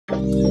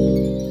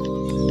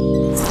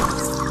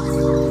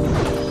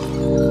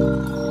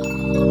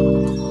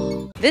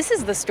This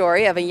is the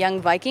story of a young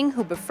Viking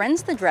who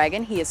befriends the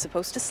dragon he is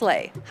supposed to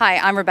slay. Hi,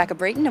 I'm Rebecca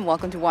Brayton and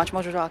welcome to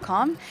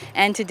WatchMojo.com.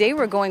 And today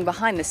we're going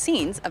behind the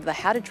scenes of the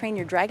How to Train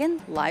Your Dragon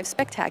live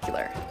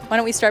spectacular. Why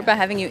don't we start by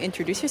having you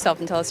introduce yourself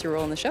and tell us your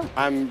role in the show.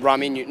 I'm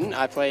Rami Newton.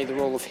 I play the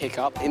role of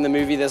Hiccup. In the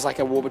movie there's like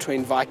a war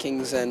between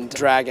Vikings and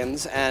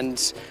dragons,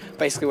 and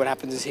basically what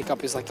happens is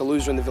Hiccup is like the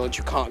loser in the village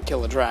who can't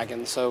kill a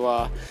dragon.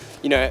 So,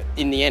 in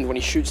the end when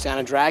he shoots down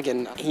a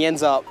dragon, he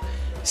ends up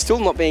still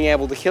not being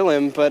able to kill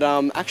him, but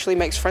actually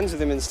makes friends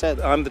with him instead.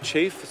 I'm the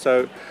chief,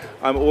 so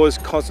I'm always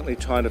constantly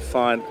trying to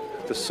find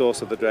the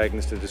source of the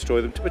dragons to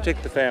destroy them, to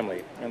protect the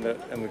family and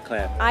the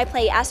clan. I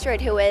play Astrid,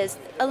 who is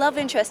a love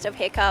interest of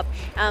Hiccup.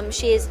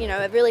 She is,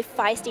 a really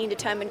feisty and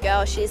determined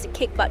girl. She's a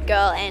kick-butt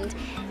girl, and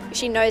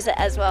she knows it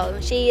as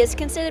well. She is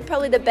considered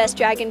probably the best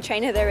dragon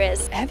trainer there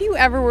is. Have you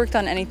ever worked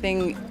on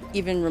anything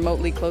even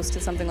remotely close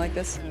to something like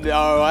this?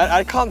 No,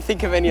 I can't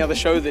think of any other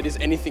show that is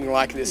anything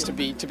like this, to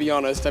be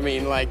honest. I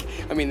mean,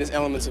 there's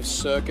elements of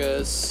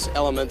circus,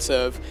 elements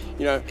of,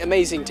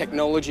 amazing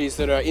technologies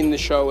that are in the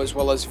show, as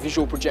well as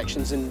visual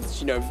projections and,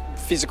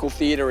 physical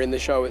theatre in the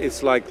show.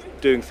 It's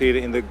like doing theatre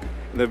in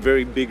the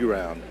very big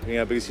round,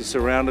 because you're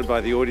surrounded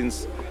by the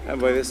audience and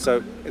by this,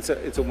 so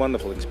it's a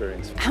wonderful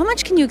experience. How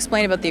much can you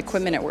explain about the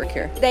equipment at work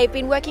here? They've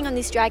been working on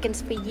these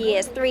dragons for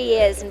years, 3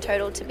 years in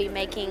total, to be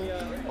making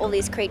all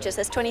these creatures.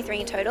 There's 23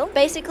 in total.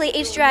 Basically,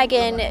 each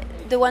dragon,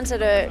 the ones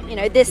that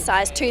are, this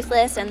size,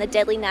 toothless, and the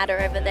deadly natter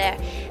over there,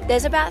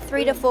 there's about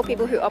 3 to 4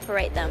 people who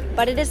operate them.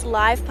 But it is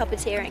live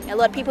puppeteering. A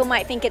lot of people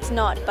might think it's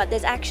not, but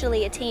there's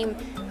actually a team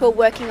who are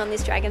working on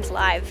these dragons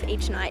live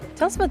each night.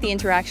 Tell us about the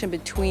interaction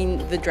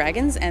between the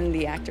dragons and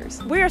the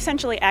actors. We're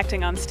essentially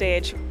acting on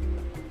stage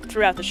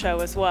throughout the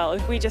show as well.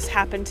 We just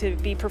happen to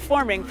be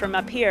performing from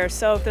up here,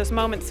 so those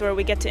moments where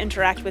we get to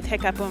interact with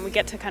Hiccup and we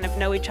get to kind of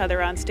know each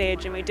other on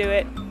stage and we do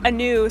it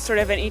anew sort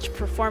of in each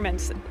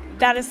performance,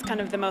 that is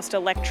kind of the most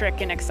electric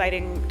and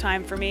exciting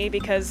time for me,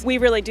 because we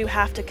really do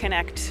have to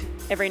connect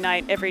every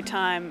night, every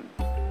time,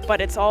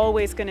 but it's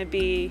always going to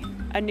be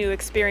a new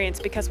experience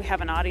because we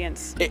have an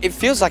audience. It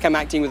feels like I'm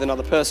acting with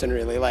another person,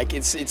 really.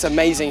 It's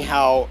amazing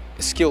how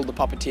skilled the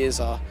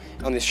puppeteers are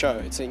on this show.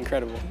 It's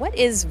incredible. What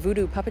is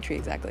voodoo puppetry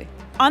exactly?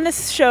 On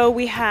this show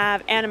we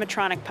have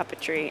animatronic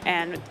puppetry,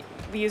 and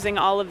using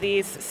all of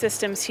these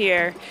systems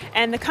here.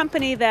 And the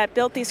company that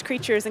built these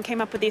creatures and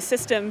came up with these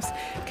systems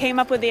came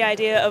up with the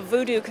idea of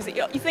voodoo, because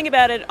you think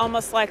about it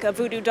almost like a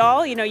voodoo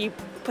doll. You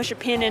push a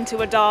pin into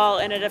a doll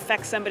and it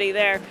affects somebody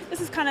there.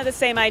 This is kind of the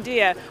same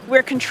idea.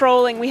 We're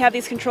controlling, we have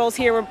these controls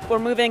here, we're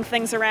moving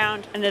things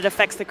around, and it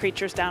affects the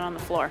creatures down on the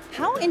floor.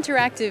 How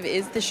interactive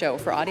is the show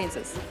for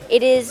audiences?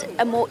 It is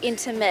a more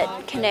intimate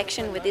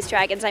connection with these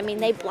dragons. I mean,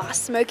 they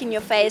blast smoke in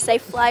your face, they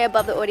fly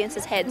above the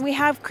audience's head. We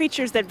have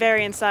creatures that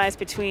vary in size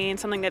between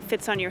something that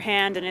fits on your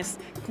hand and you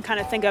can kind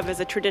of think of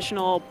as a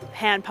traditional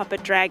hand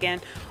puppet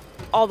dragon,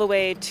 all the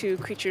way to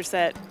creatures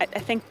that I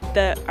think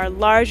our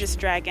largest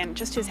dragon,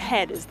 just his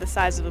head is the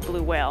size of a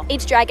blue whale.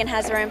 Each dragon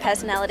has their own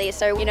personality,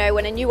 so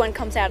when a new one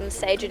comes out on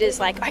stage, it is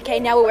like, okay,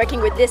 now we're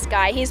working with this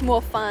guy, he's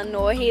more fun,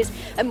 or he's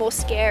a more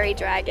scary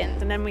dragon.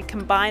 And then we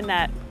combine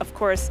that, of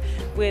course,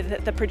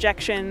 with the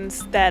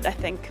projections that I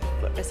think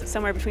is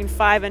somewhere between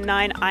 5 and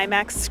 9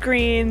 IMAX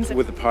screens.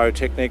 With the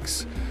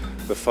pyrotechnics,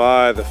 the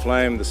fire, the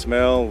flame, the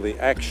smell, the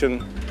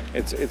action,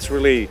 it's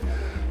really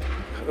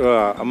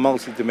a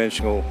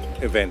multi-dimensional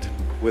event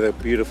with a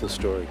beautiful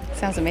story.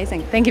 Sounds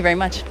amazing. Thank you very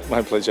much.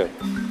 My pleasure.